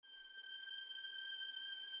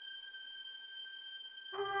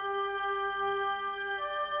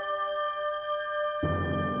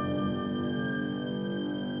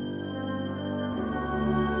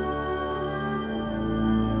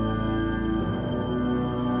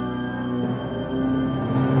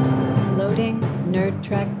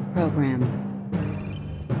Trek program.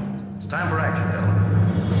 It's time for action,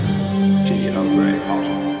 gentlemen. Gee, how great.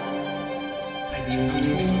 Awesome. I do not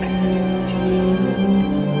expect to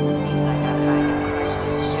live. Seems like I'm trying to crush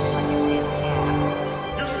this ship like a tin can.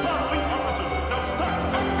 You Starfleet officers, now start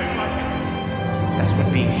acting like it! That's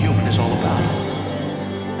what being human is all about.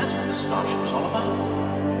 That's what the starship is all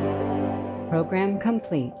about. Program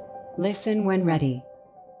complete. Listen when ready.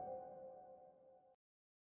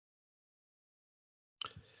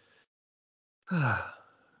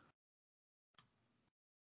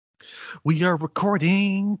 We are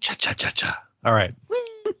recording. Cha-cha-cha-cha. All right.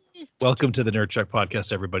 Welcome to the Nerd Trek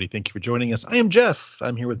podcast, everybody. Thank you for joining us. I am Jeff.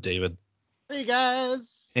 I'm here with David. Hey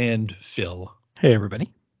guys. And Phil. Hey,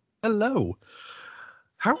 everybody. Hello.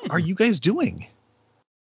 How are you guys doing?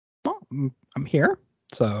 Well, I'm here,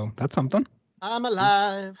 so that's something. I'm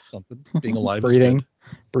alive. Something. Being alive Breathing. is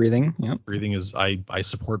Breathing, yep. good. Breathing is, I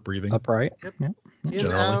support breathing. Upright. Yep. Yep. In,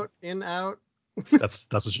 Generally. out, in, out. That's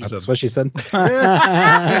what she said. That's what she said.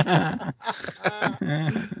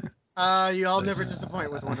 You all never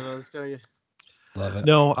disappoint with one of those, do you? Love it.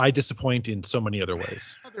 No, I disappoint in so many other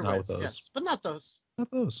ways. Other Not ways, with those. yes. But not those.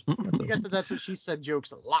 Not those. You got the that's what she said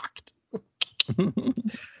jokes locked. I'm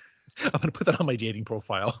going to put that on my dating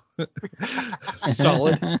profile.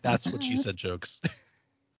 Solid. That's what she said jokes.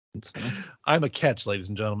 That's funny. I'm a catch, ladies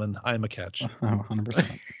and gentlemen. I'm a catch. Oh,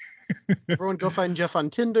 100%. Everyone go find Jeff on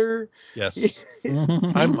Tinder. Yes.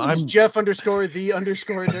 I'm I'm Jeff _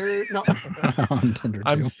 nerd. No. on Tinder,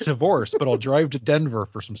 I'm too. divorced, but I'll drive to Denver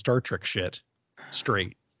for some Star Trek shit.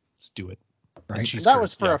 Straight. Let's do it. And Right. she's That good.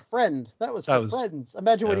 was for Yeah. a friend. That was That for was- friends.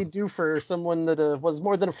 Imagine what yeah. he'd do for someone that was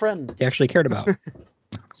more than a friend. He actually cared about.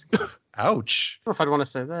 Ouch. I don't know if I'd want to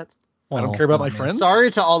say that. I don't care about my man. friends. Sorry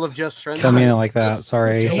to all of Jeff's friends. Tell me it like that.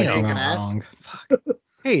 Sorry. Damn. I came An out ass. wrong.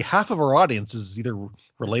 Hey, half of our audience is either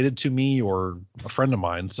related to me or a friend of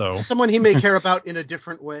mine. So, Someone he may care about in a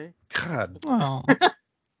different way. God. Oh.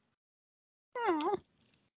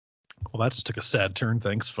 Well, that just took a sad turn.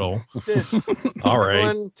 Thanks, Phil. Did. All right.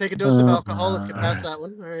 Everyone take a dose of alcohol. Let's get past that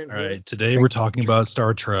one. All right. Today we're talking about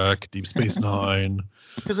Star Trek, Deep Space Nine.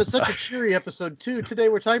 Because it's such a cheery episode, too. Today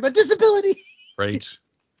we're talking about disability. Right.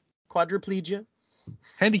 Quadriplegia.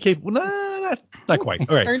 Handicap. Nah, not quite.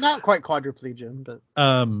 All right. Or not quite quadriplegia, but...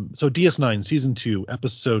 So DS9 season 2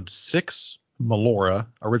 episode 6 Melora,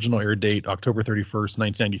 original air date October 31st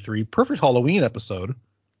 1993, perfect Halloween episode,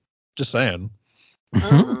 just saying.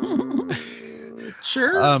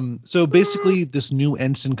 Sure. So basically this new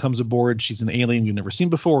ensign comes aboard. She's an alien you've never seen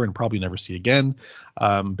before and probably never see again.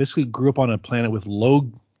 Basically grew up on a planet with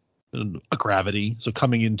low gravity, so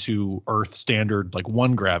coming into Earth standard like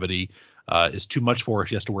 1 gravity is too much for her.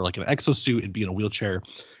 She has to wear like an exosuit and be in a wheelchair.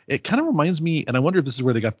 It kind of reminds me, and I wonder if this is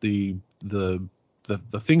where they got the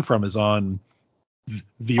thing from, is on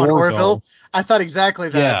the on Orville. Orville. I thought exactly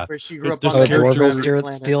that, Yeah. where she grew up There's on a the character-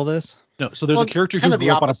 Orville steal this? No, so there's Well, a character kind who of the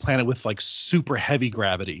grew up on a opposite. planet with like super heavy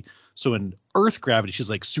gravity. So in Earth gravity,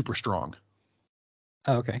 she's like super strong.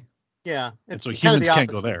 Oh, okay. Yeah, And it's so kind of humans the can't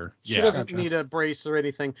opposite. go there. She Yeah. doesn't Gotcha. need a brace or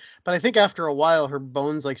anything. But I think after a while, her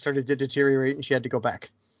bones like started to deteriorate and she had to go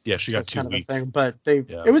back. Yeah, she So got it's too kind weak. of a thing. But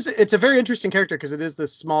Yeah. it's a very interesting character because it is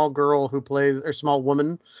this small girl who plays, or small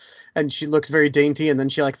woman, and she looks very dainty, and then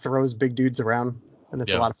she like throws big dudes around, and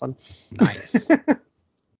it's Yeah. a lot of fun. Nice.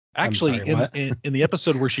 Actually, sorry, what? in the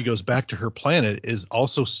episode where she goes back to her planet is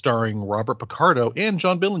also starring Robert Picardo and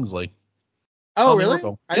John Billingsley. Oh, On the really?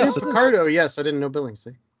 Orville. I Yes, knew it is. Picardo. Yes, I didn't know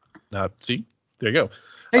Billingsley. See, there you go.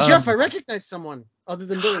 Hey, Jeff, I recognize someone other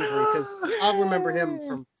than Billingsley because Yay. I'll remember him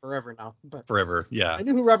from forever now. But Forever, yeah. I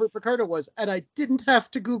knew who Robert Picardo was, and I didn't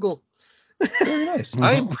have to Google. Very nice.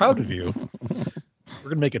 I am proud of you. We're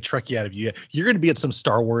gonna make a Trekkie out of you. You're gonna be at some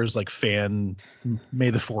Star Wars like fan May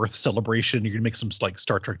the 4th celebration. You're gonna make some like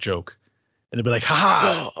Star Trek joke, and it'll be like,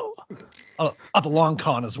 "Ha ha! The long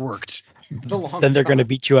con has worked." The long Then they're going to con.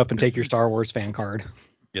 beat you up and take your Star Wars fan card.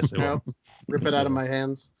 Yes, they will. Nope. Rip it out of my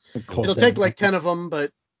hands. Cool. It'll take like 10 of them,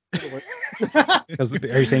 but it'll work.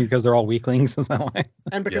 Are you saying because they're all weaklings? Is that why?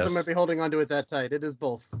 And because I'm Yes. going to be holding onto it that tight. It is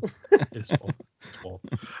both. It's full. It's full.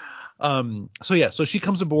 So she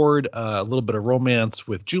comes aboard, a little bit of romance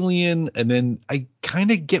with Julian, and then I kind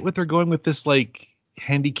of get what they're going with this like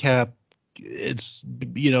handicap. It's,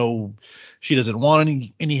 she doesn't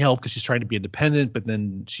want any help because she's trying to be independent, but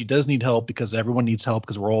then she does need help because everyone needs help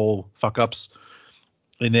because we're all fuck ups.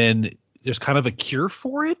 And then there's kind of a cure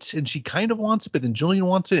for it, and she kind of wants it, but then Julian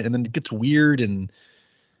wants it, and then it gets weird. And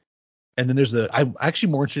then I'm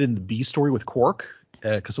actually more interested in the B story with Quark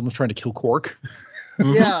because someone's trying to kill Quark.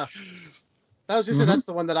 Yeah. I was just saying that's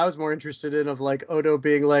the one that I was more interested in, of like Odo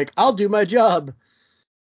being like, I'll do my job.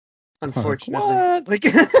 unfortunately. What? Like,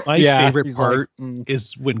 My Yeah, favorite he's like, part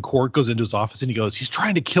is when Court goes into his office and he goes, he's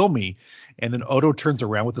trying to kill me. And then Odo turns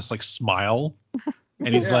around with this like smile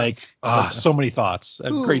and he's Yeah. like, so many thoughts.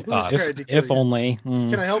 Great who's thoughts. tried to kill If you? only.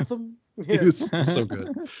 Can I help them? Yeah. It was so good.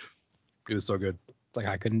 It was so good. It's like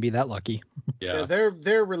I couldn't be that lucky. Yeah,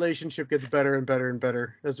 their relationship gets better and better and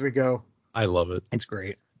better as we go. I love it. It's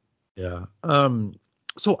great. Yeah.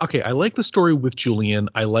 So okay, I like the story with Julian.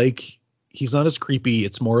 I like he's not as creepy.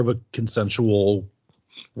 It's more of a consensual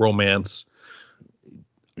romance.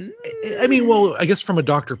 I mean, well, I guess from a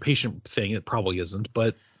doctor-patient thing, it probably isn't,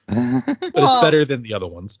 but it's better than the other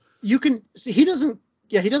ones. You can see he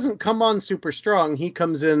doesn't come on super strong. He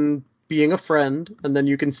comes in being a friend, and then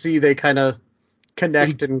you can see they kind of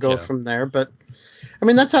connect and go from there. But I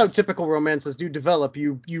mean, that's how typical romances do develop.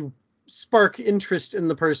 You spark interest in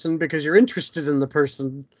the person because you're interested in the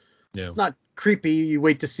person. Yeah. It's not creepy. You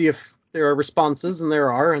wait to see if there are responses, and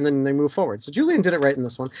there are, and then they move forward. So Julian did it right in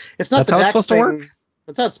this one. It's not that's the how Dax it's supposed to work?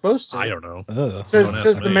 That's how it's supposed to. I don't know.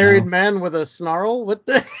 Says the married man with a snarl. What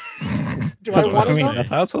the? Do I want to know? That's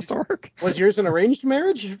how it's supposed to work. Was yours an arranged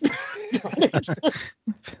marriage?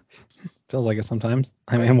 Feels like it sometimes.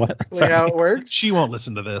 I mean, what? That's how it works. She won't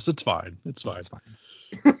listen to this. It's fine.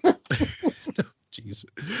 Jeez.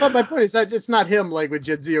 But my point is that it's not him like with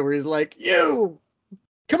Jedzia where he's like, you,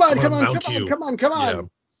 come on. Yeah.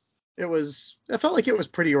 I felt like it was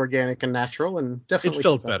pretty organic and natural and definitely it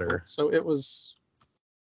felt better. So it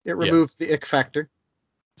removed the ick factor.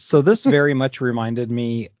 So this very much reminded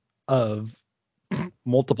me of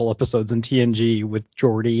multiple episodes in TNG with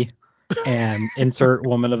Geordi and insert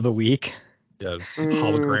woman of the week. Yeah,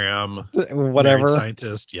 hologram, whatever,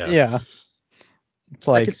 scientist. Yeah. It's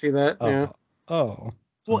like I could see that. Yeah. Oh.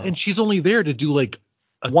 Well, and she's only there to do like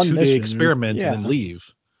a one 2-day experiment and then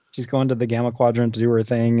leave. She's going to the Gamma Quadrant to do her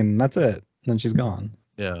thing, and that's it. Then she's gone.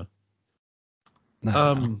 Yeah.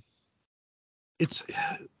 No. It's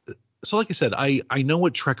so like I said, I know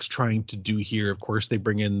what Trek's trying to do here. Of course, they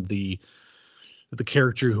bring in the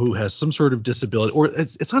character who has some sort of disability, or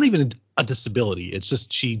it's not even a disability. It's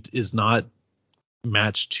just she is not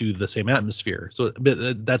matched to the same atmosphere. So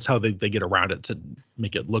that's how they get around it to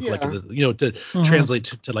make it look like it is, to translate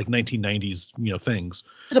to like 1990s, things.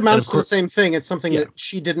 It amounts to the same thing. It's something that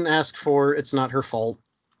she didn't ask for. It's not her fault.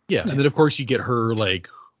 Yeah. And then of course you get her like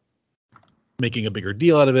making a bigger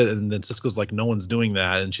deal out of it. And then Sisko's like, no one's doing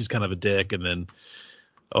that. And she's kind of a dick. And then,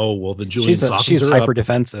 then Julian she's hyper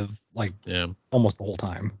defensive, like almost the whole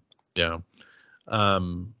time. Yeah.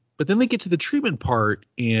 But then they get to the treatment part,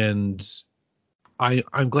 and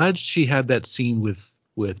I'm glad she had that scene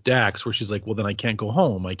with Dax where she's like, well, then I can't go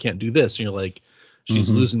home. I can't do this. And you're like,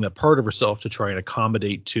 she's losing that part of herself to try and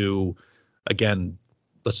accommodate to, again,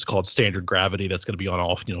 let's just call it standard gravity that's going to be on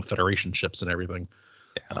all, Federation ships and everything.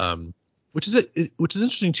 Yeah. Which is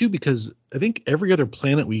interesting too, because I think every other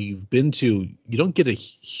planet we've been to, you don't get a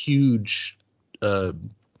huge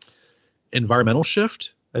environmental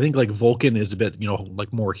shift. I think like Vulcan is a bit,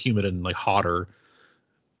 like more humid and like hotter.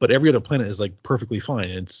 But every other planet is like perfectly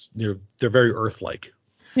fine. They're very Earth-like.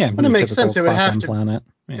 Yeah, but it makes sense. It would have to planet.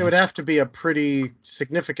 Yeah. It would have to be a pretty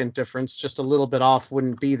significant difference. Just a little bit off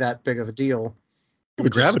wouldn't be that big of a deal. The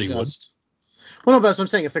gravity would. Well, no, but that's what I'm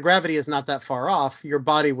saying. If the gravity is not that far off, your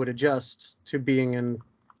body would adjust to being in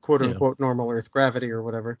quote unquote normal Earth gravity or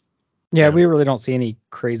whatever. Yeah, we really don't see any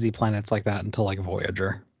crazy planets like that until like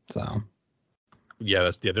Voyager. So. Yeah,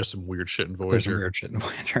 there's some weird shit in Voyager.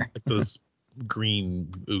 Like those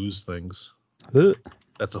green ooze things.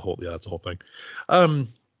 That's a whole thing.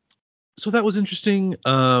 So that was interesting.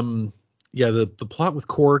 The plot with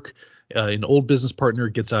Quark, an old business partner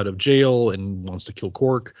gets out of jail and wants to kill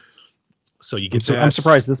Quark. So you get I'm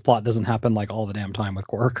surprised this plot doesn't happen like all the damn time with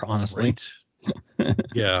Quark, honestly. Right.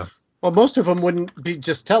 Yeah. Well, most of them wouldn't be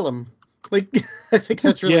just tell him. Like, I think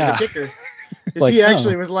that's really the kicker. Like, he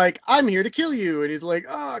actually was like, I'm here to kill you. And he's like,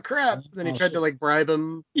 oh, crap. Then he tried to, like, bribe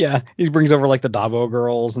him. Yeah, he brings over, like, the Davo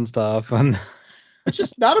girls and stuff. And which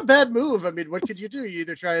is not a bad move. I mean, what could you do? You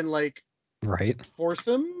either try and, like, force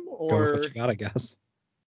him or... go with what you got, I guess.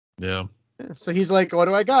 Yeah. So he's like, what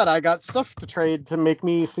do I got? I got stuff to trade to make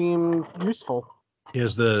me seem useful. He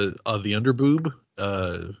has the underboob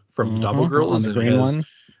from Davo girls. On the green one.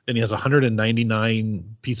 And he has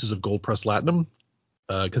 199 pieces of gold pressed latinum.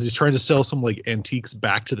 Because he's trying to sell some like antiques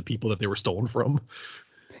back to the people that they were stolen from,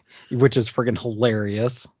 which is friggin'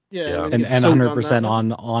 hilarious. Yeah. And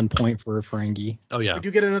 100% on point for Ferengi. Oh yeah. We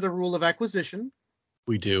do get another rule of acquisition.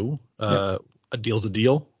 We do. A deal's a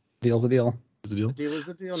deal. Deal's a deal. Is a deal. A deal is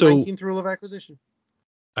a deal. So, 19th rule of acquisition.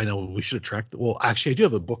 I know we should have tracked. Well, actually, I do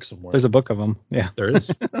have a book somewhere. There's a book of them. Yeah, there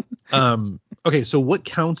is. Okay, so what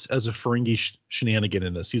counts as a Ferengi shenanigan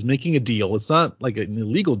in this? He's making a deal. It's not like an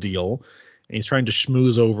illegal deal, and he's trying to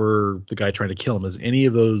schmooze over the guy trying to kill him. Is any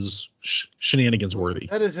of those shenanigans worthy?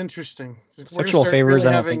 That is interesting. We're gonna Sexual start favors, really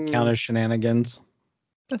I don't think count as shenanigans.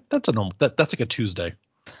 That's a normal. That's like a Tuesday.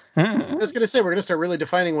 I was gonna say we're gonna start really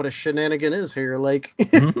defining what a shenanigan is here. Like,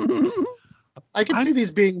 I could see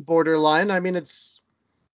these being borderline. I mean, it's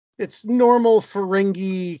normal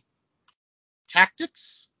Ferengi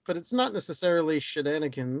tactics, but it's not necessarily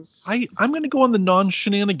shenanigans. I'm going to go on the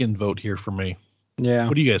non-shenanigan vote here for me. Yeah.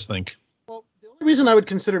 What do you guys think? Well, the only reason I would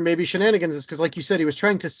consider maybe shenanigans is because, like you said, he was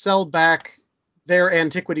trying to sell back their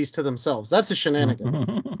antiquities to themselves. That's a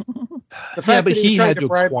shenanigan. The fact but that he was he trying had to to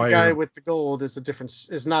bribe acquire- the guy with the gold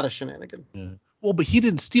is not a shenanigan. Yeah. Well, but he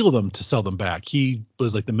didn't steal them to sell them back. He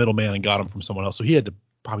was like the middleman and got them from someone else. So he had to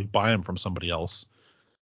probably buy them from somebody else.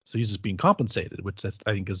 So he's just being compensated, which I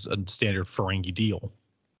think is a standard Ferengi deal.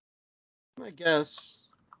 I guess.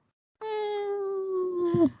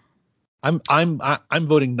 I'm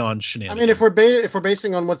voting non-shenanigan. I mean, if we're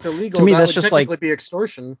basing on what's illegal, To me, that that's would just technically like- be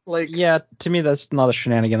extortion. Like, Yeah, to me, that's not a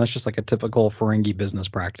shenanigan. That's just like a typical Ferengi business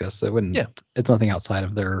practice. It wouldn't. Yeah. It's nothing outside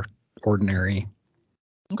of their ordinary.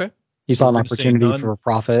 Okay. He So saw an we're gonna say opportunity none? for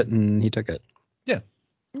profit, and he took it.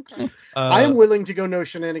 okay. I am willing to go no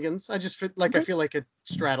shenanigans. I just I feel like it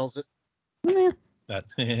straddles it. that.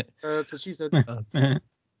 That's what she said.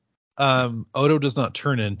 Odo does not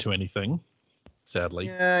turn into anything, sadly.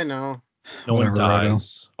 Yeah, I know. No one Whatever, Odo.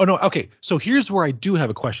 dies. Oh no, okay. So here's where I do have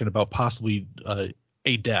a question about possibly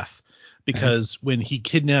a death, because when he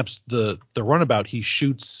kidnaps the runabout, he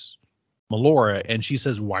shoots Melora, and she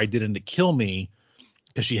says, "Why didn't it kill me?"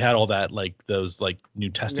 Because she had all that those new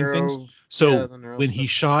testing things. So the neuro when he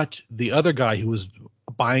stuff. shot the other guy who was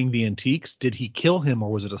buying the antiques, did he kill him or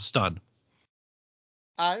was it a stun?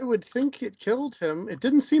 I would think it killed him. It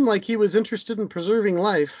didn't seem like he was interested in preserving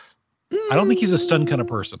life. I don't think he's a stun kind of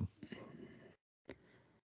person.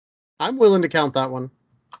 I'm willing to count that one.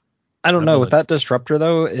 I don't I'm know willing. with that disruptor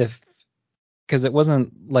though, because it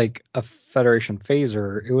wasn't like a Federation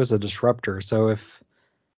phaser, it was a disruptor. So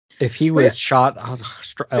if he was shot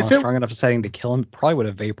strong enough a setting to kill him, it probably would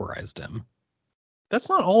have vaporized him. That's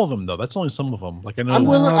not all of them though. That's only some of them. Like I know. I'm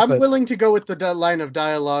but- willing to go with the line of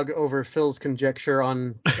dialogue over Phil's conjecture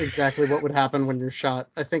on exactly what would happen when you're shot.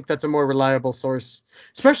 I think that's a more reliable source,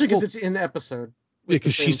 especially because it's in episode.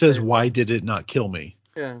 Because she says, "Why did it not kill me?"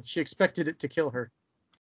 Yeah, she expected it to kill her.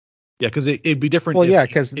 Yeah, because it'd be different. Well, yeah, if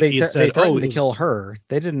because he they had said, threatened it to was- kill her.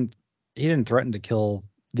 He didn't threaten to kill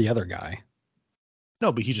the other guy.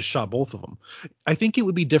 No, but he just shot both of them. I think it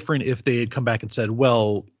would be different if they had come back and said,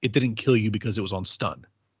 "Well, it didn't kill you because it was on stun."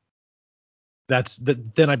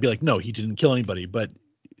 Then I'd be like, "No, he didn't kill anybody." But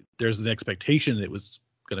there's an expectation that it was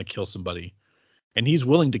going to kill somebody, and he's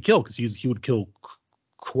willing to kill because he would kill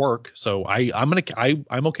Quark. So I'm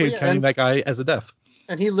okay with counting that guy as a death.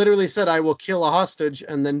 And he literally said, "I will kill a hostage,"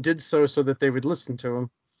 and then did so that they would listen to him.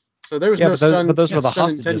 So there was no stun. But those were the stun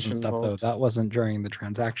hostages intention and stuff, involved. though. That wasn't during the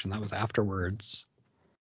transaction. That was afterwards.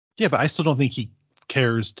 Yeah, but I still don't think he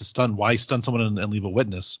cares to stun. Why stun someone and leave a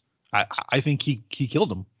witness? I think he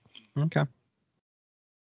killed him. Okay.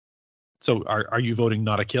 So are you voting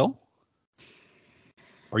not a kill?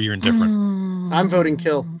 Or you're indifferent? I'm voting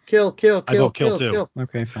kill. Kill, kill, I kill, vote kill, kill, too. kill.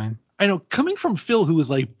 Okay, fine. I know, coming from Phil, who was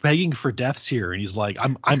like begging for deaths here, and he's like,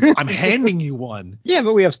 I'm handing you one. Yeah,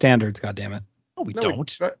 but we have standards, goddammit. No, we No,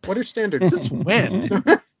 don't. What are standards? Since when?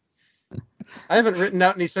 I haven't written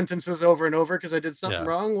out any sentences over and over because I did something Yeah.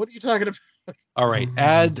 wrong. What are you talking about? All right,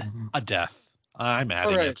 add a death. I'm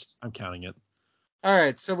adding All right. it. I'm counting it. All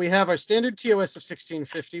right, so we have our standard TOS of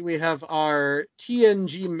 1650. We have our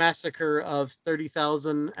TNG massacre of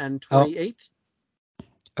 30,028.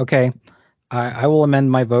 Okay, I will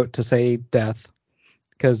amend my vote to say death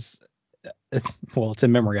because it's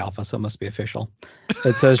in memory alpha, so it must be official.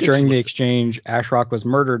 It says during the exchange, Ashrock was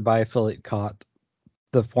murdered by Philip Cott,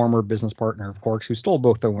 the former business partner of Quark's, who stole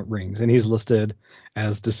both the rings, and he's listed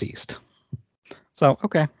as deceased. So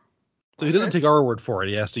okay, So he doesn't take our word for it.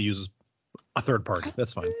 He has to use a third party.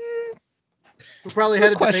 That's fine. We probably It had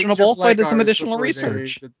was a debate questionable, just so I like did some ours additional before they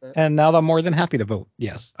research, did that. and now I'm more than happy to vote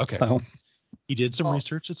yes. Okay. So He did some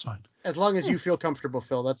research. It's fine. As long as you feel comfortable,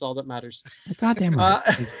 Phil, that's all that matters. goddamn right.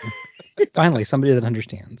 Finally, somebody that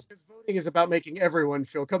understands. Because voting is about making everyone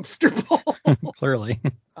feel comfortable. Clearly.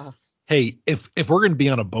 Hey, if we're going to be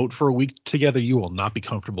on a boat for a week together, you will not be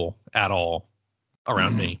comfortable at all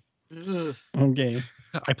around me. Ugh. Okay.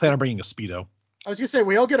 I plan on bringing a Speedo. I was gonna say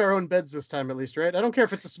we all get our own beds this time at least, right? I don't care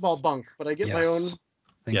if it's a small bunk, but I get my Yes. own.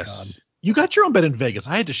 Thank Yes. You got your own bed in Vegas.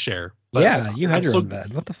 I had to share. But Yeah, you had I'm your still- own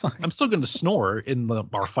bed. What the fuck? I'm still going to snore in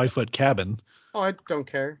our 5-foot cabin. Oh, I don't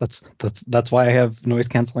care. That's why I have noise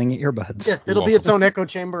canceling earbuds. Yeah, it'll be welcome. its own echo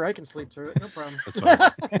chamber. I can sleep through it. No problem. That's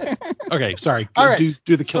fine. Okay, sorry. All right.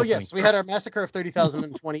 Do the kill So yes, thing. we had our massacre of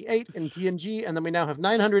 30,028 in TNG, and then we now have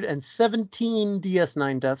 917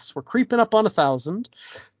 DS9 deaths. We're creeping up on 1,000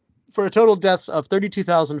 for a total deaths of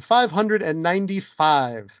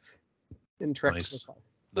 32,595 in Trek Nice. so far.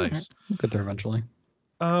 Nice. We'll get there eventually.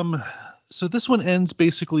 So this one ends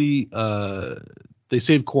basically. They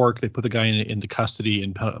save Quark. They put the guy into custody,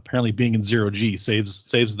 and apparently being in 0G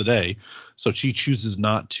saves the day. So she chooses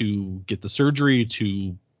not to get the surgery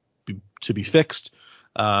to be fixed,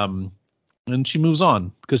 and she moves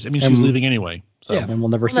on because she was leaving anyway. So Yeah, and we'll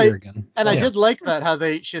never And see her again. And I Yeah. did like that, how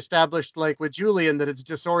she established, like with Julian, that it's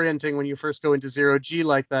disorienting when you first go into 0G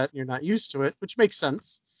like that and you're not used to it, which makes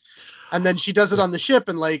sense. And then she does it on the ship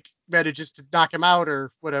and like manages to knock him out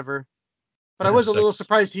or whatever. But I was a little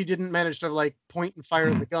surprised he didn't manage to like point and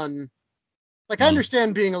fire the gun. Like I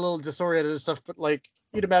understand being a little disoriented and stuff, but like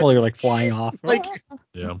you'd imagine Well, you're like flying off. like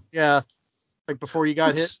yeah. like before you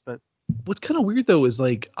got hit. But What's kind of weird though is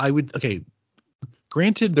like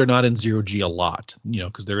granted they're not in 0G a lot,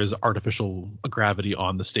 because there is artificial gravity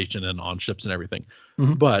on the station and on ships and everything.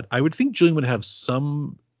 Mhm. But I would think Julian would have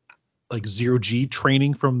some like 0G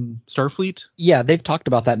training from Starfleet. Yeah, they've talked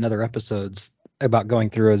about that in other episodes about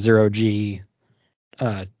going through a 0G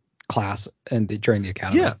class during the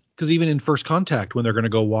academy. Yeah, because even in First Contact, when they're going to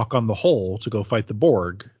go walk on the hull to go fight the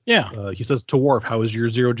Borg, he says to Worf, "How is your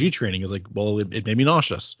 0G training?" He's like, "Well, it made me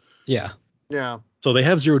nauseous." Yeah. yeah. So they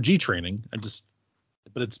have 0G training.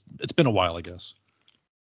 But it's been a while, I guess.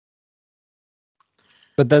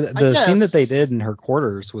 But the scene that they guess. did in her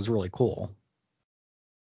quarters was really cool.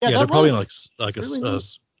 Yeah, they're that probably was like a really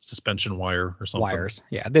neat. suspension wire or something. Wires.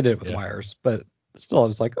 Yeah, they did it with Yeah. wires. But still, I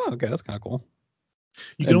was like, oh, okay, that's kind of cool.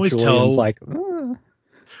 You can always Julian's tell. like, Well,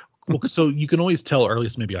 so you can always tell, or at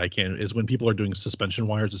least maybe I can, is when people are doing suspension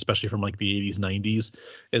wires, especially from like the 80s, 90s,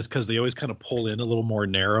 is because they always kind of pull in a little more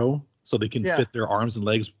narrow so they can fit their arms and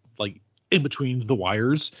legs like in between the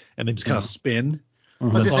wires and then just kind of spin. I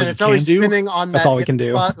was That's just all saying, you it's always can do. spinning on That's that all we hit can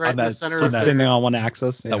do. spot right On in the that- center on of that- spinning their, on one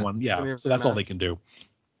axis. That one, yeah. Center of So their that's all they mass. can do.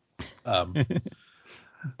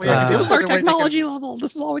 Well, yeah, 'cause the only other way they can- level.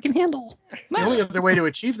 This is all we can handle. the only other way to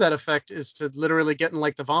achieve that effect is to literally get in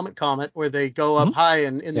like the vomit comet where they go up high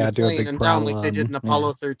and in Yeah, the do a plane big and down like prowl they did in run,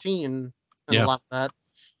 Apollo 13 and a lot of that.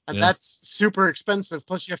 And that's super expensive.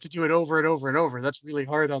 Plus you have to do it over and over and over. That's really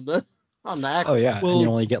hard on the actor. Oh, yeah. Well- and you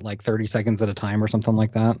only get like 30 seconds at a time or something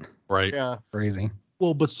like that. Right. Yeah. Crazy.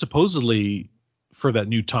 Well, but supposedly for that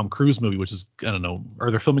new Tom Cruise movie, which is, I don't know,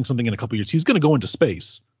 or they're filming something in a couple years, he's going to go into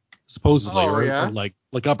space, supposedly, Oh, or yeah? like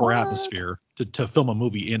upper atmosphere to film a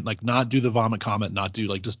movie in, like not do the vomit comet, not do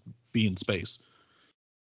like just be in space.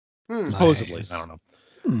 Supposedly, Nice. I don't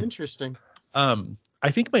know. Interesting. I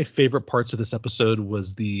think my favorite parts of this episode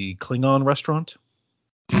was the Klingon restaurant.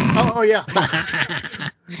 Oh yeah.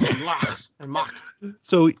 and Mock.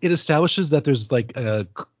 So it establishes that there's like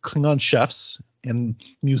Klingon chefs and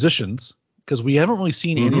musicians, because we haven't really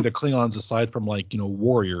seen any of the Klingons aside from like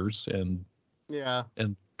warriors and Yeah.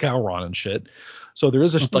 Gowron and shit. So there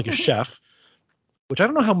is a chef, which I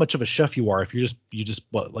don't know how much of a chef you are if you just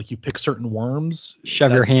you pick certain worms,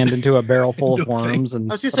 Shove your hand into a barrel full of worms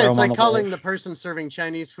and I was just throw saying, it's them on like the bowl. calling the person serving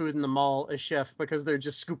Chinese food in the mall a chef because they're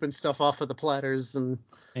just scooping stuff off of the platters and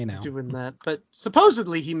Hey, now. doing that. But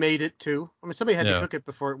supposedly he made it too. I mean, somebody had to Yeah. cook it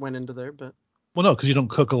before it went into there. But Well, no, because you don't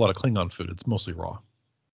cook a lot of Klingon food. It's mostly raw.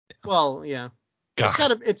 well, yeah,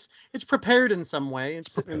 God. it's prepared in some way.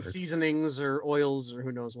 It's in prepared. seasonings or oils or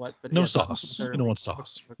who knows what. But No yes, not sauce. You necessarily don't want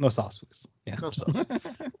sauce. No sauce, please. Yeah. No sauce.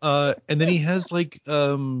 And then he has like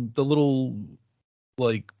the little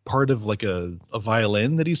like part of like a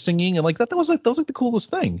violin that he's singing, and like that was like the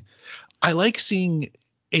coolest thing. I like seeing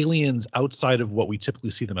aliens outside of what we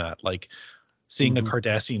typically see them at. Like seeing a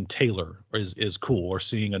Cardassian tailor is cool, or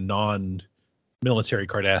seeing a non-military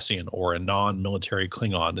Cardassian or a non-military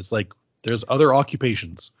Klingon. It's like there's other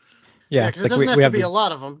occupations. Yeah, because like it doesn't have we to have be this, a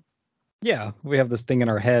lot of them. Yeah, we have this thing in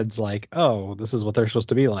our heads like, oh, this is what they're supposed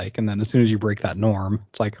to be like, and then as soon as you break that norm,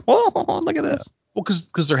 it's like, oh, look at this. Well,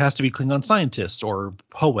 because there has to be Klingon scientists or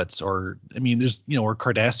poets, or I mean, there's or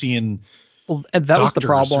Cardassian. Well, and that was the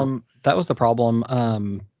doctors problem. That was the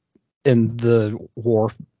problem in the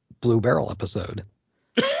Worf Blue Barrel episode.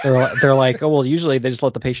 They're like, oh well, usually they just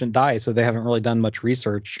let the patient die, so they haven't really done much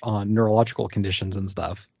research on neurological conditions and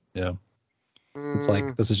stuff. Yeah. It's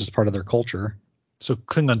like this is just part of their culture. So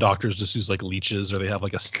Klingon doctors just use like leeches, or they have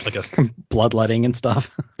like a Bloodletting and stuff.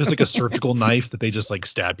 there's like a surgical knife that they just like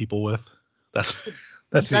stab people with. That's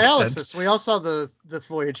That's the extent. Dialysis. We all saw the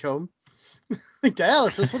voyage home. Like,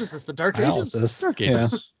 dialysis. What is this? The Dark Ages? Dialysis. Dark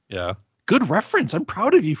Ages. Yeah. Good reference. I'm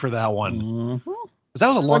proud of you for that one. Mhm. 'Cause that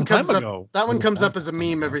was a long time ago. That one was a comes up long as a time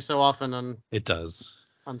meme ago. every so often on It does.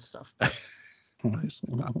 stuff. Nice.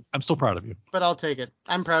 I'm still proud of you. But I'll take it.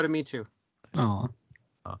 I'm proud of me too. Aw.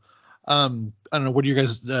 I don't know. What do you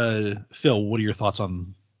guys, Phil? What are your thoughts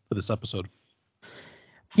on this episode?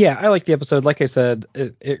 Yeah, I like the episode. Like I said,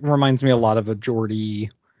 it reminds me a lot of a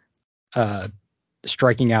Geordie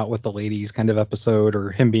striking out with the ladies kind of episode,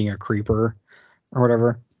 or him being a creeper or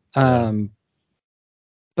whatever. Yeah.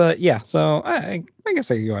 But yeah, so I guess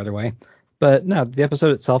I could go either way. But no, the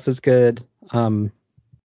episode itself is good.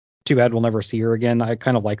 Too bad we'll never see her again. I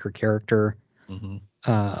kind of like her character.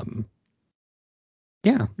 Mm-hmm.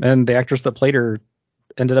 Yeah, and the actress that played her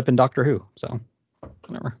ended up in Doctor Who. So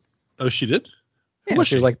whatever. Oh, she did? Yeah, Was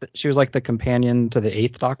she was like the companion to the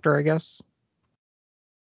Eighth Doctor, I guess.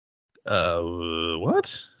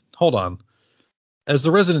 What? Hold on. As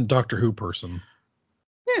the resident Doctor Who person,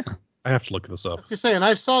 Yeah, I have to look this I up. was just saying,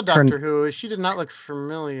 I saw Doctor Who. She did not look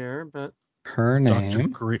familiar, but her Dr.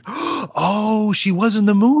 name. Green. Oh, she was in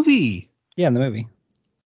the movie. Yeah, in the movie.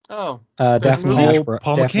 oh, Daphne movie? Ashbrook.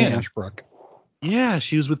 Paul Daphne McCann. Ashbrook. Yeah,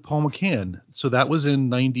 she was with Paul McCann. So that was in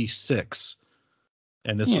 96.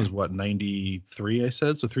 And this Yeah. was what, 93, I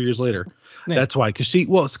said? So 3 years later. Yeah. That's why. Because it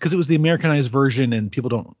was the Americanized version and people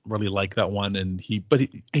don't really like that one. And he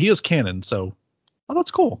is canon. So, oh, that's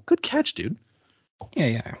cool. Good catch, dude.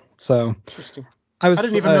 Yeah. So interesting. I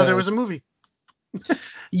didn't even know there was a movie.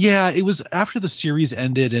 Yeah, it was after the series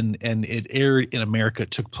ended and it aired in America.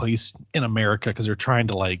 It took place in America because they're trying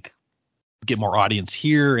to like get more audience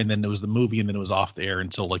here. And then there was the movie and then it was off the air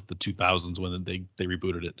until like the 2000s when they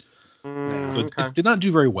rebooted it. Okay. It did not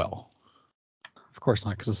do very well. Of course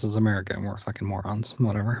not, because this is America and we're fucking morons.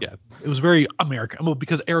 Whatever. Yeah, it was very American. Well,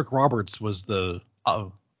 because Eric Roberts was the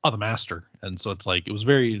master, and so it's like it was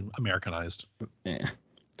very Americanized. Yeah.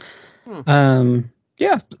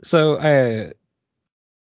 Yeah. So I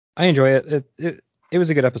enjoy it. It was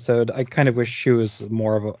a good episode. I kind of wish she was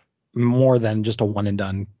more than just a one and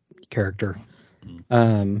done character.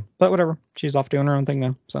 But whatever. She's off doing her own thing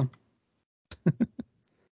now. So.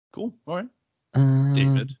 Cool. All right. Um,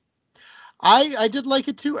 David. I did like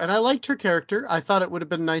it too, and I liked her character. I thought it would have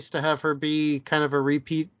been nice to have her be kind of a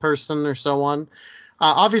repeat person or so on.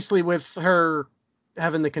 Obviously, with her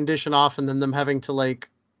having the condition off and then them having to like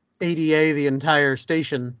ADA the entire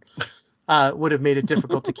station, would have made it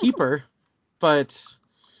difficult to keep her. But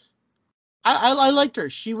I liked her.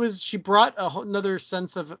 She brought another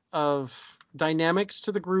sense of dynamics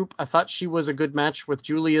to the group. I thought she was a good match with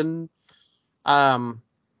Julian.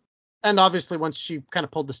 And obviously, once she kind of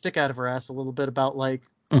pulled the stick out of her ass a little bit about like,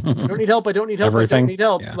 I don't need help, I don't need help, Everything. I don't need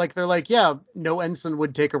help. Yeah. Like, they're like, yeah, no ensign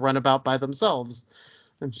would take a runabout by themselves.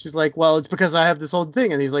 And she's like, well, it's because I have this whole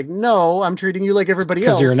thing. And he's like, no, I'm treating you like everybody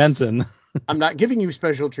else. Because you're an ensign. I'm not giving you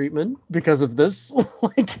special treatment because of this.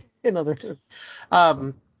 Like,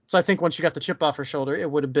 so I think once she got the chip off her shoulder, it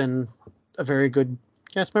would have been a very good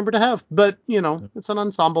cast member to have. But, it's an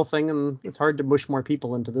ensemble thing, and it's hard to mush more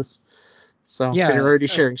people into this. So, because you're already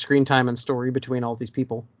sharing screen time and story between all these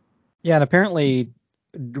people. Yeah, and apparently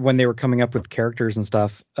when they were coming up with characters and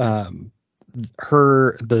stuff, the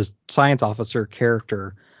science officer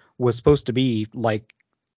character was supposed to be like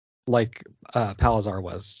Palazar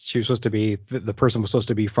was. She was supposed to be the person was supposed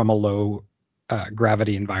to be from a low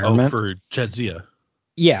gravity environment. Oh, for Jadzia.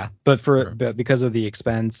 Yeah, but because of the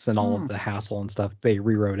expense and all of the hassle and stuff, they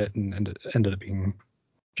rewrote it and ended up being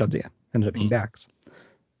Jadzia. Ended up being Dax.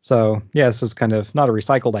 So, yeah, this is kind of not a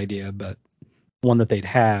recycled idea, but one that they'd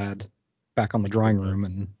had back on the drawing room,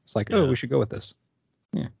 and it's like, oh, we should go with this.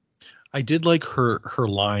 Yeah. I did like her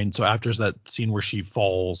line. So after that scene where she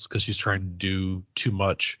falls because she's trying to do too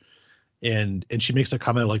much, and she makes a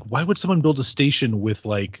comment like, why would someone build a station with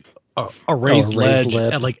like a raised ledge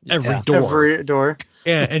lip at like every Yeah. door? Every door.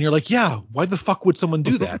 And you're like, yeah, why the fuck would someone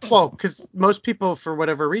do that? Well, because most people, for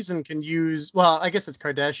whatever reason, can use. Well, I guess it's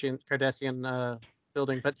Kardashian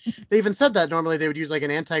building, but they even said that normally they would use like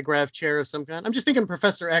an anti-grav chair of some kind. I'm just thinking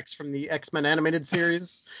Professor X from the X-Men animated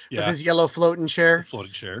series with his yellow floating chair.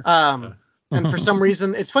 Floating chair. And for some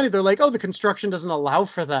reason, it's funny. They're like, oh, the construction doesn't allow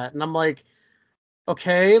for that. And I'm like,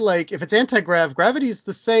 okay, like if it's anti-grav, gravity's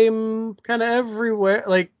the same kind of everywhere.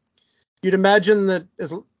 Like you'd imagine that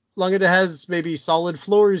as long as it has maybe solid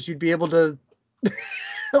floors, you'd be able to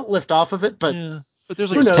lift off of it. But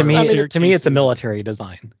there's who knows? To me, it's a military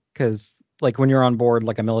design, because like when you're on board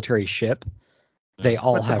like a military ship, they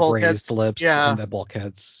all with the have bulkheads, raised lips yeah. and the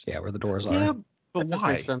bulkheads, where the doors are. Yeah, but That does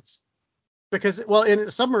why? make sense. Because, well, in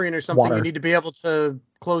a submarine or something, Water. you need to be able to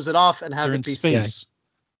close it off and have They're it in be space.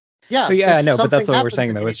 Yeah, Oh, yeah, I if know, but that's something what we're happens saying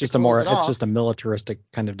and though. you It's need to just a close it it's off- just a militaristic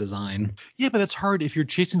kind of design. Yeah, but that's hard if you're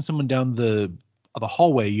chasing someone down the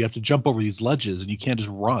hallway. You have to jump over these ledges, and you can't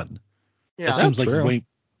just run. Yeah. That seems like true. way.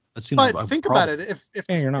 That seems But a think about problem. it. If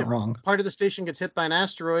Yeah, you're not wrong. part of the station gets hit by an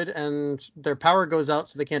asteroid and their power goes out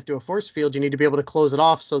so they can't do a force field, you need to be able to close it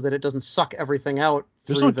off so that it doesn't suck everything out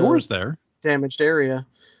There's through no the doors there. damaged area.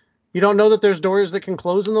 You don't know that there's doors that can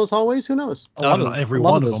close in those hallways? Who knows? A lot Not every a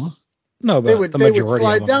lot one of those- them. No, but They would the they would majority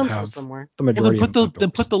slide of them down from have somewhere. the Well, majority then of them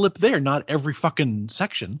have put the lip there, not every fucking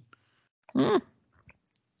section. doors.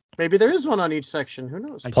 Maybe there is one on each section. Who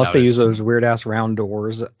knows? I Plus, doubt they it. use those weird ass round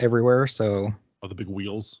doors everywhere, so Oh, the big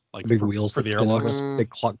wheels, like big for, wheels for that the spin out,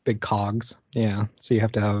 airlocks. big cogs. Yeah, so you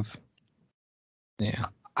have to have. Yeah,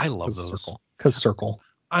 I love those. Circle.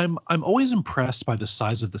 I'm always impressed by the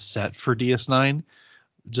size of the set for DS9,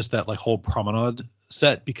 just that like whole promenade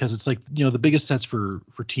set, because it's like, you know, the biggest sets for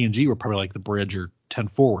TNG were probably like the bridge or 10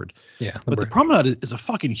 forward. Yeah, But the promenade is a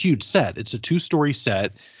fucking huge set. It's a 2-story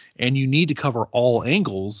set, and you need to cover all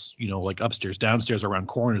angles, you know, like upstairs, downstairs, around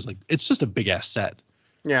corners. Like, it's just a big ass set.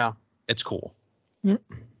 Yeah. It's cool.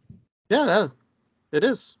 Yeah, it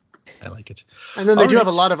is. I like it. And then they All do have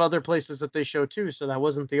a right. lot of other places that they show too, so that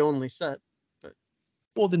wasn't the only set.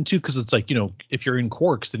 Well, then too, because it's like, you know, if you're in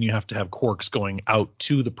Quarks, then you have to have Quarks going out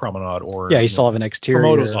to the promenade, or Yeah, you still have an exterior.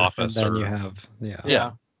 Komodo's office, and then or you have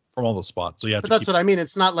Yeah. from all those spots. So you have But to that's keep. what I mean.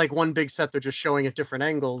 It's not like one big set they're just showing at different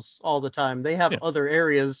angles all the time. They have Yeah. other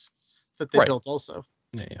areas that they Right. built also.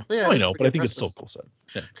 Yeah. So, yeah, I know, but I think it's still a cool set.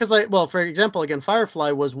 Yeah. Because, like, well, for example, again,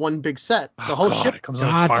 Firefly was one big set. The whole ship, It comes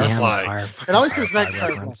out God damn Firefly. Firefly. It always comes back to Firefly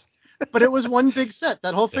Firefly. reference. but it was one big set.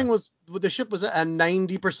 That whole thing was, the ship was, and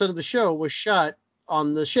 90% of the show was shot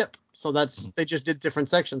on the ship. So they just did different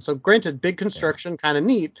sections. So granted, big construction, kind of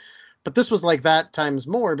neat, but this was like that times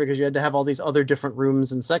more because you had to have all these other different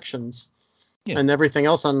rooms and sections. Yeah. And everything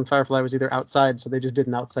else on Firefly was either outside, so they just did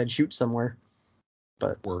an outside shoot somewhere.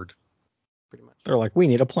 But Word. pretty much. They're like, we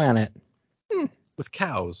need a planet. With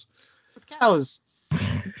cows. With cows.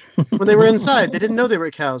 When they were inside, they didn't know they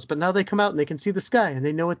were cows, but now they come out and they can see the sky and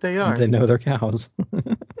they know what they are. They know they're cows.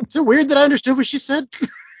 Is it weird that I understood what she said?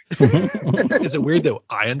 Is it weird that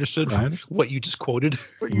I understood I understood. what you just quoted?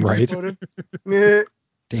 What you Right. just quoted? Meh.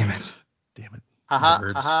 Damn it. Damn it. Ha ha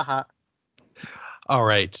Nerds. ha ha ha. All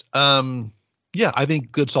right. Yeah, I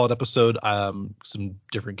think good solid episode. Some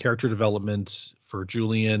different character development for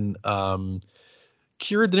Julian.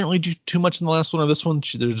 Kira didn't really do too much in the last one or this one.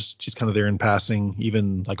 She's kind of there in passing.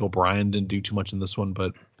 Even like O'Brien didn't do too much in this one,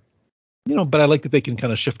 but I like that they can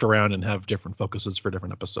kind of shift around and have different focuses for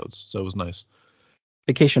different episodes. So it was nice.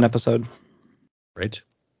 Vacation episode. Right.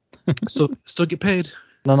 Still get paid.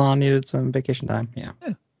 Nana needed some vacation time. Yeah.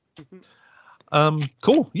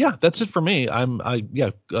 Cool. Yeah, that's it for me.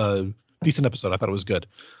 Decent episode. I thought it was good.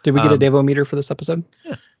 Did we get a Devo meter for this episode?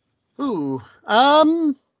 Ooh.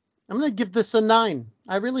 I'm gonna give this a 9.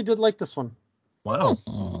 I really did like this one. Wow.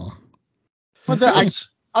 Oh. But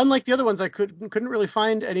unlike the other ones, I couldn't really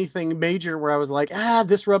find anything major where I was like,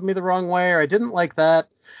 this rubbed me the wrong way, or I didn't like that.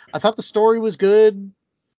 I thought the story was good.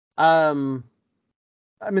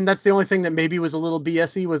 I mean, that's the only thing that maybe was a little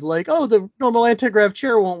BS-y was like, the normal anti-grav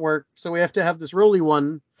chair won't work, so we have to have this rolly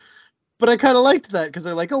one. But I kind of liked that because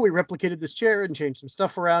they're like, we replicated this chair and changed some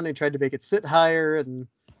stuff around. They tried to make it sit higher, and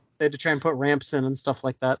they had to try and put ramps in and stuff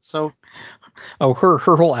like that. So, her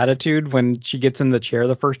whole attitude when she gets in the chair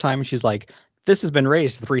the first time, she's like, "This has been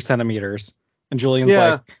raised 3 centimeters," and Julian's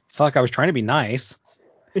like, "Fuck, I was trying to be nice."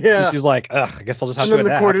 yeah. And she's like, "Ugh, I guess I'll just have And to then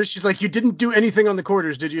the adapt." quarters, she's like, "You didn't do anything on the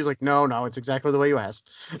quarters, did you?" He's like, "No, it's exactly the way you asked."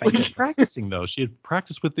 She was practicing though. She had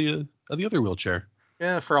practiced with the other wheelchair.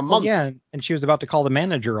 Yeah, for a Well, month. yeah, and she was about to call the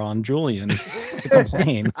manager on Julian to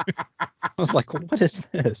complain. I was like, "What is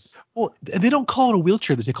this?" Well, they don't call it a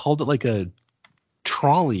wheelchair. They called it like a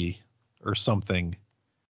trolley or something.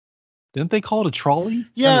 Didn't they call it a trolley?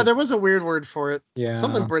 Yeah, there was a weird word for it. Yeah,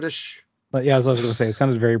 Something British. But yeah, as I was going to say, it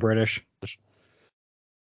sounded very British.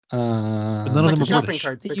 But none It's of like them the are shopping British.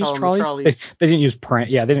 carts. They They call use them the trolleys? trolleys. They didn't use pram.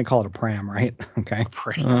 Yeah, they didn't call it a pram, right? Okay.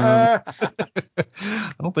 Pram.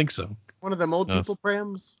 I don't think so. One of them old No. people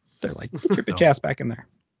prams. They're like, get your bitch ass back in there.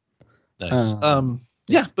 Nice.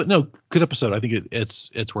 Yeah, but no, good episode. I think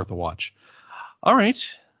it's worth a watch. All right,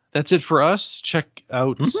 that's it for us. Check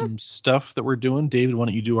out some stuff that we're doing. David, why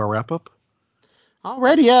don't you do our wrap up?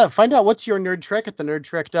 Alrighty, yeah. Find out what's your nerd trek at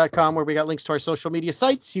thenerdtrek.com, where we got links to our social media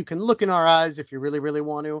sites. You can look in our eyes if you really, really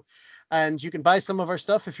want to, and you can buy some of our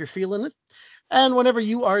stuff if you're feeling it. And whenever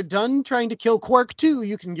you are done trying to kill Quark 2,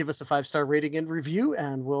 you can give us a 5-star rating and review,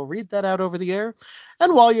 and we'll read that out over the air.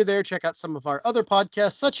 And while you're there, check out some of our other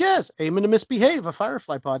podcasts, such as Aiming to Misbehave, a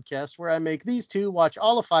Firefly podcast, where I make these two watch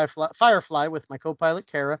all of Firefly with my co-pilot,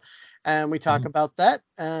 Kara, and we talk about that,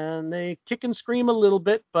 and they kick and scream a little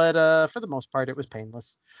bit, but for the most part, it was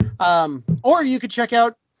painless. Or you could check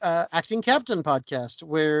out Acting Captain podcast,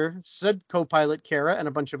 where said co-pilot Kara and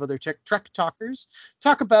a bunch of other Trek talkers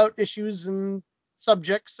talk about issues and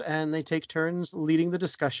subjects, and they take turns leading the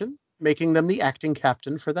discussion, making them the acting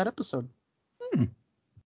captain for that episode.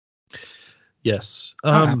 Yes.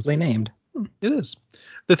 Aptly named. It is.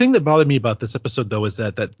 The thing that bothered me about this episode, though, is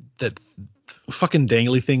that fucking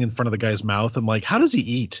dangly thing in front of the guy's mouth. I'm like, how does he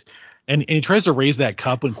eat? And he tries to raise that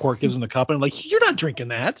cup when Quark gives him the cup, and I'm like, you're not drinking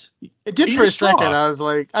that. It did Eat for a straw. second. I was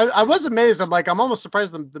like, I was amazed. I'm like, I'm almost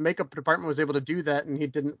surprised the makeup department was able to do that, and he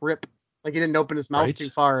didn't rip. Like, he didn't open his mouth Right. too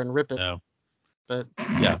far and rip it. No. But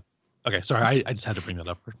Yeah. Okay. Sorry. I just had to bring that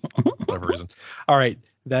up for whatever reason. All right.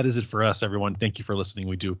 That is it for us, everyone. Thank you for listening.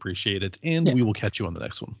 We do appreciate it. And we will catch you on the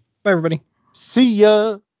next one. Bye, everybody. see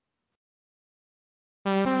ya.